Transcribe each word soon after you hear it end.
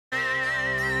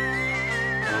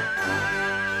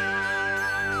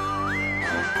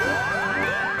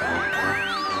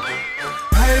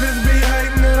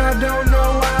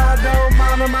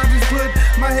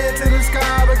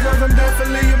because I'm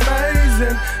definitely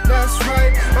amazing. That's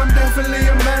right, I'm definitely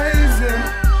amazing.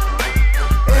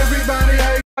 Everybody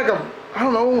hate. Like I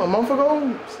don't know, a month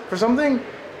ago for something?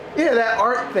 Yeah, that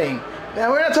art thing.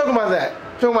 Now, we're not talking about that.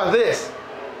 We're talking about this.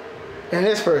 And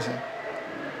this person.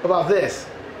 About this.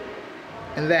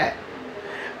 And that.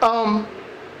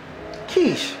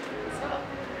 Keish.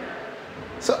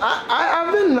 So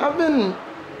I've been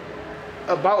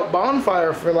about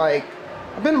Bondfire for like,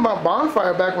 I've been about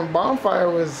Bondfire back when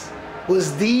Bondfire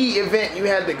was the event you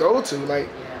had to go to. Like,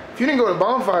 if you didn't go to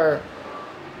Bondfire,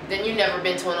 then you never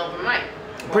been to an open mic.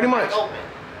 Pretty much. Open.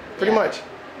 Pretty much.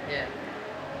 Yeah.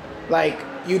 Like,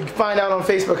 you'd find out on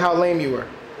Facebook how lame you were.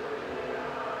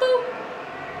 Boop.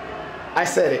 I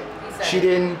said it. She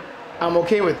didn't. I'm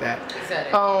okay with that. He said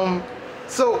it.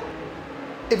 So,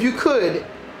 if you could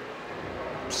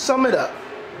sum it up,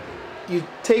 you've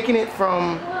taken it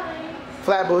from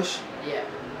Flatbush. Yeah.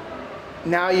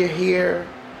 Now you're here.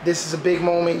 This is a big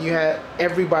moment. You had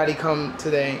everybody come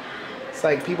today. It's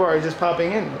like people are just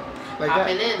popping in. Like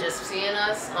popping in, just seeing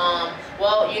us.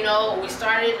 Well, you know, we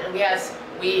started.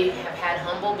 We have had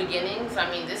humble beginnings.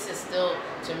 I mean, this is still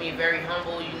to me very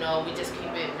humble. You know, we just keep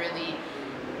it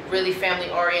really family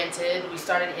oriented. We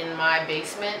started in my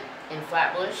basement in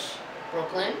Flatbush,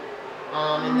 Brooklyn,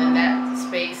 and then that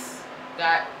space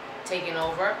got taken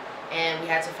over, and we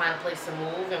had to find a place to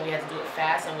move, and we had to do it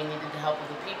fast, and we needed the help of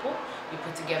the people. We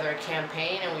put together a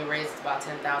campaign, and we raised about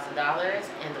 $10,000,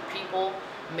 and the people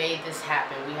made this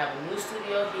happen. We have a new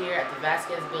studio here at the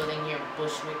Vasquez Building here in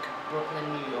Bushwick, Brooklyn,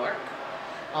 New York.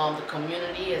 The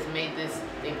community has made this,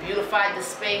 they beautified the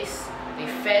space, they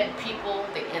fed people,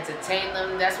 they entertained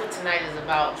them. That's what tonight is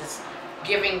about, just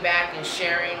giving back and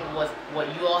sharing what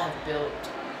you all have built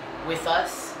with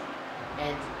us,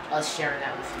 and us sharing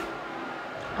that with you.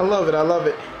 I love it, I love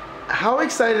it. How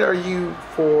excited are you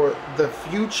for the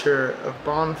future of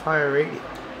Bondfire Radio?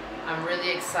 I'm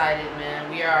really excited,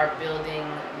 man. We are building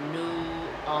new,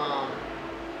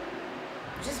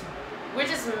 we're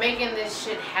just making this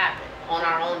shit happen on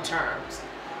our own terms.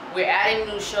 We're adding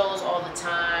new shows all the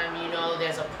time. You know,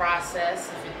 there's a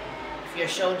process. If your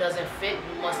show doesn't fit,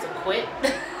 you must have quit.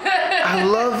 I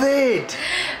love it.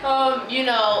 You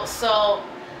know, so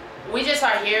we just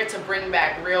are here to bring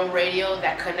back real radio,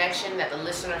 that connection that the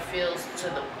listener feels to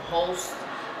the host,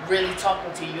 really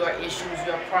talking to your issues,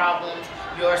 your problems,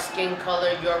 your skin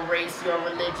color, your race, your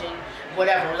religion,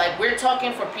 whatever. Like, we're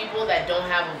talking for people that don't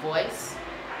have a voice.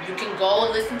 You can go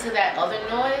and listen to that other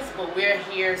noise, but we're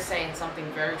here saying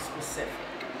something very specific.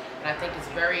 And I think it's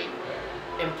very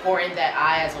important that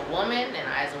I, as a woman, and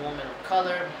I, as a woman of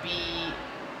color, be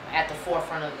at the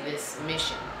forefront of this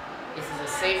mission. This is a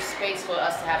safe space for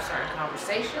us to have certain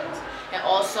conversations, and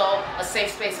also a safe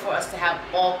space for us to have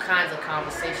all kinds of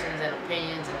conversations and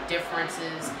opinions and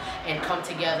differences, and come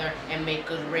together and make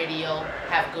good radio,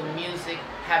 have good music,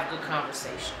 have good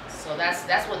conversations. So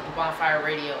that's what the Bondfire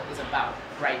Radio is about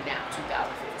right now,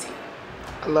 2015.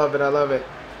 I love it, I love it.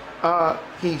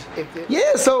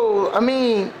 Yeah, so I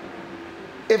mean,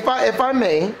 if I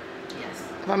may, yes,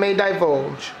 if I may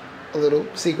divulge a little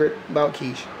secret about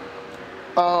Keish.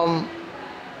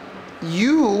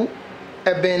 You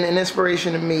have been an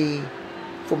inspiration to me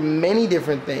for many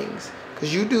different things,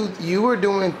 because you were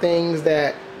doing things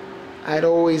that I'd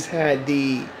always had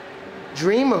the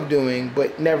dream of doing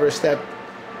but never stepped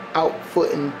out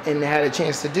foot and had a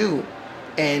chance to do.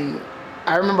 And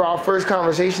I remember our first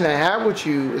conversation I had with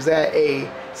you was at a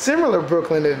similar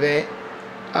Brooklyn event,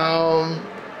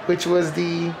 which was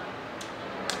the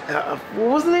what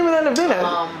was the name of that event?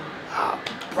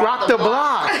 Rock the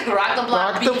Block. Rock the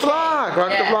Block. Rock the Block.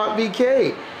 Rock the Block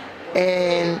BK.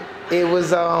 And it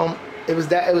was on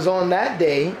that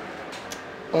day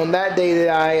that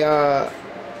I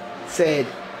said,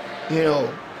 you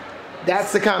know,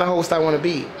 that's the kind of host I want to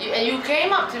be. And you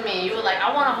came up to me and you were like,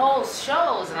 I want to host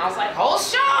shows, and I was like,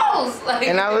 host shows. Like,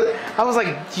 and I was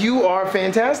like, you are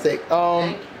fantastic.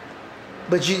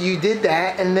 But you did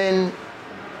that, and then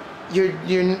you're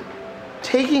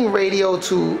taking radio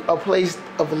to a place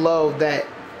of love that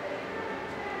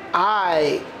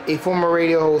I, a former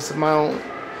radio host of my own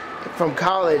from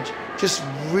college, just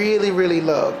really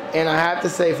love. And I have to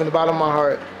say from the bottom of my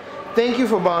heart, thank you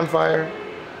for Bondfire.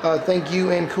 Thank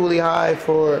you and Cooley High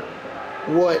for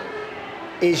what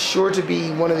is sure to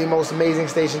be one of the most amazing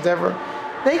stations ever.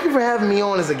 Thank you for having me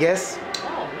on as a guest.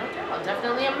 Oh, no doubt.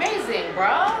 Definitely amazing, bro.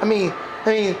 I mean,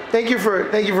 thank you for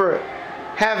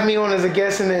having me on as a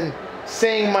guest and then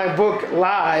saying my book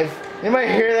live. Anybody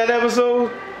hear that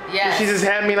episode? Yes. She just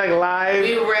had me like live.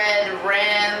 We read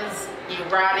Rand's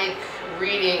erotic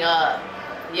reading.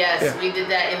 Yes, yeah. We did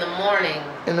that in the morning.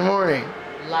 In the morning.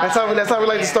 That's how we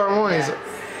like to start mornings. Yes.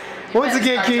 Once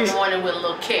again, Keish. Keish. Morning with a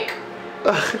little kick.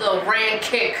 Little ran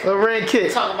kick. Little ran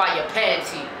kick. Talk about your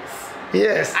panties.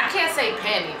 Yes. I can't say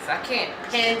panties. I can't.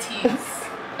 Panties.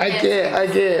 I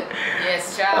get.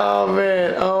 Yes, child. Oh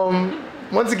man.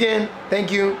 Once again,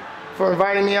 thank you for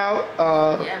inviting me out.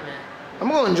 Yeah, man. I'm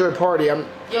gonna enjoy party. Yo,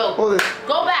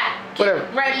 go back.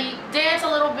 Get ready. Dance a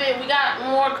little bit. We got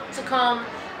more to come.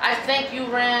 I thank you,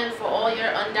 Ren, for all your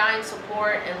undying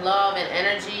support and love and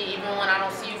energy. Even when I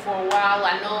don't see you for a while,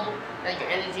 I know that your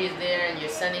energy is there and you're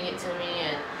sending it to me,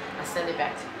 and I send it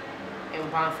back to you.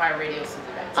 And Bondfire Radio sends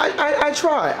it back to you.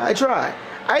 I try.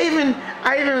 I even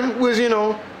was,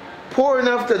 poor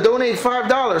enough to donate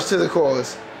 $5 to the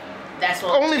cause. That's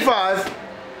what. Only $5.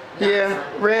 Nah, Yeah,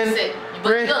 Ren.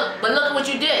 But look at what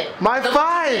you did. My look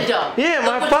 $5. Yeah,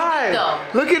 my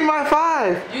 $5. Look at my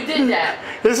 $5. You did that.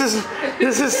 This is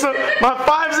so, my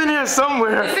 $5's in here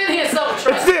somewhere. It's in here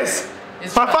somewhere. It's this.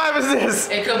 My $5 is this.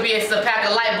 It could be it's a pack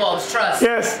of light bulbs. Trust.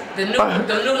 Yes. The new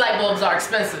light bulbs are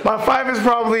expensive. My $5 is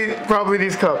probably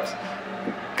these cups.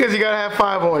 Cause you gotta have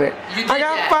 5 on it. I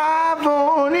got 5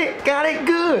 on it. Got it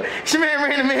good. It's your man,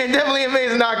 Random Man.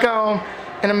 DefinitelyAmazing.com.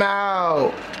 And I'm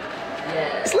out.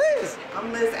 Yes. It's Liz.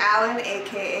 I'm Liz Allen,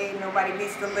 aka Nobody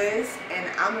Beats the Liz,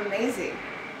 and I'm amazing.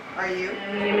 Are you?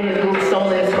 Him and his group Soul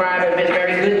Inscribed have been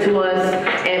very good to us,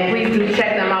 and please do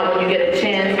check them out when you get a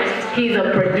chance. He's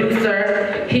a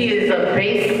producer. He is a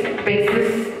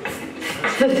bassist,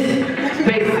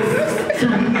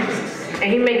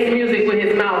 and he makes music with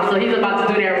his mouth. So he's about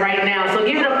to do that right now. So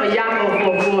give it up for Yako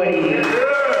 440.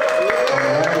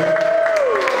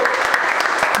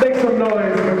 Make some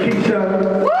noise for Keisha.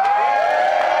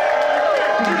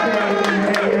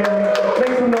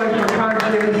 Make some noise for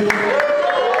Conscious.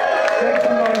 Make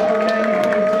some noise for Manny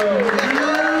Faces.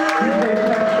 DJ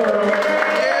Petro.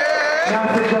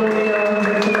 Macedonia.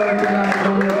 Make some noise for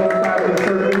Macedonia, both sides of the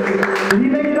circle. Did he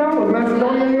make it out? Was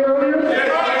Macedonia here earlier?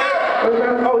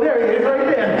 Oh, there he is, right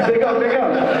there. There you go.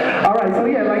 All right, so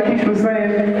yeah, like Keish was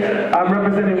saying, I'm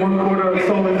representing 1/4 of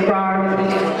Soul Inscribed.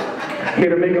 Here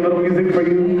to make a little music for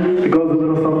you. It goes a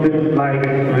little something like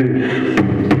this.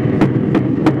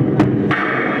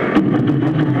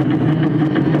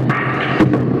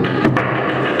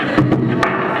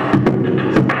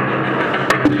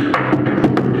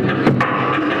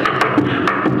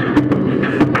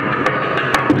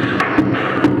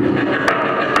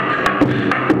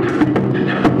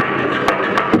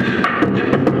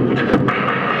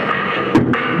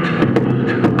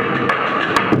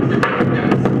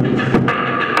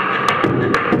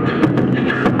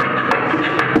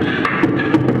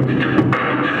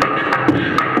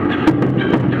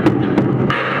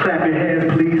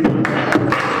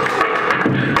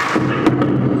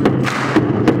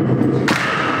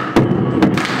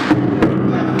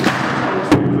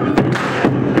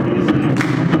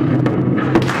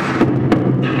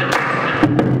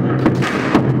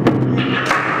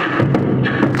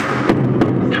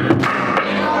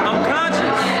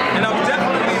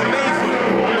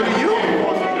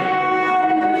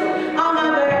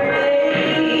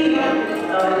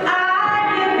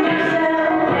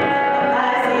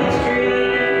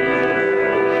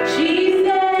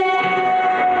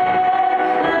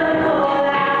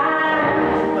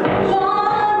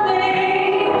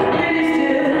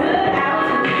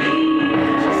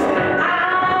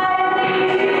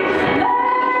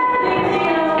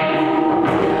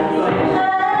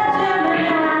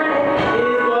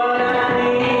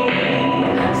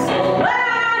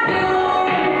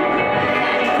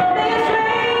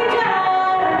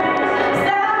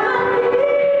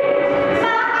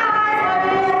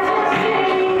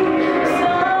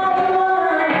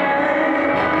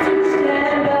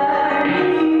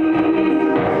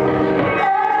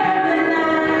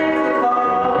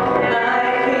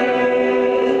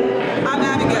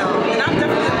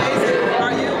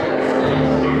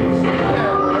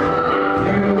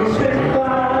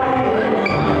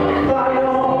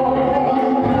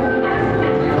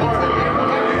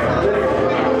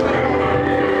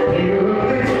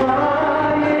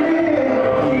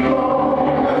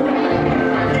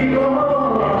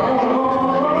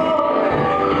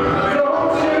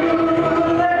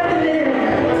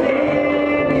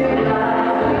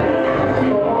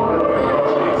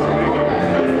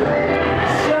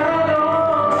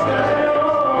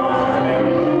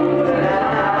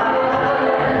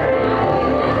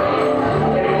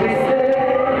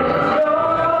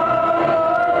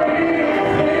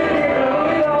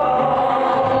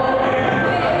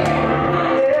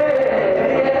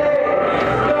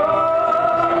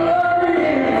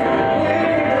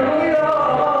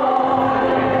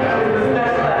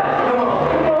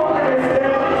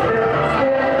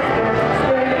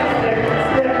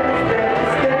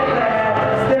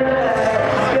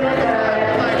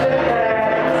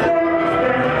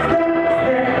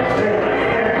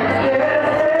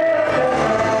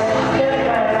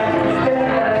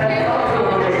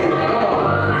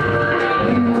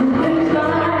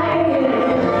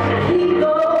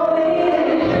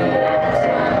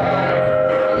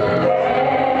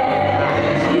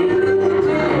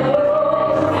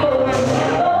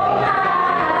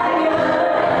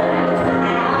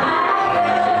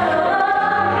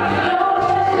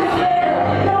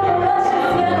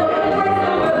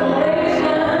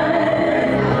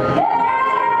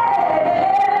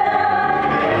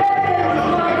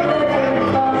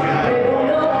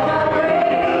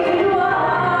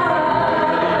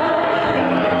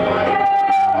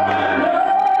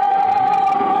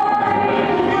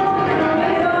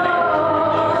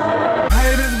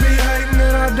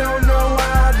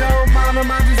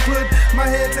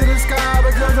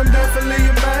 I'm definitely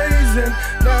amazing.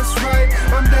 That's right,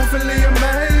 I'm definitely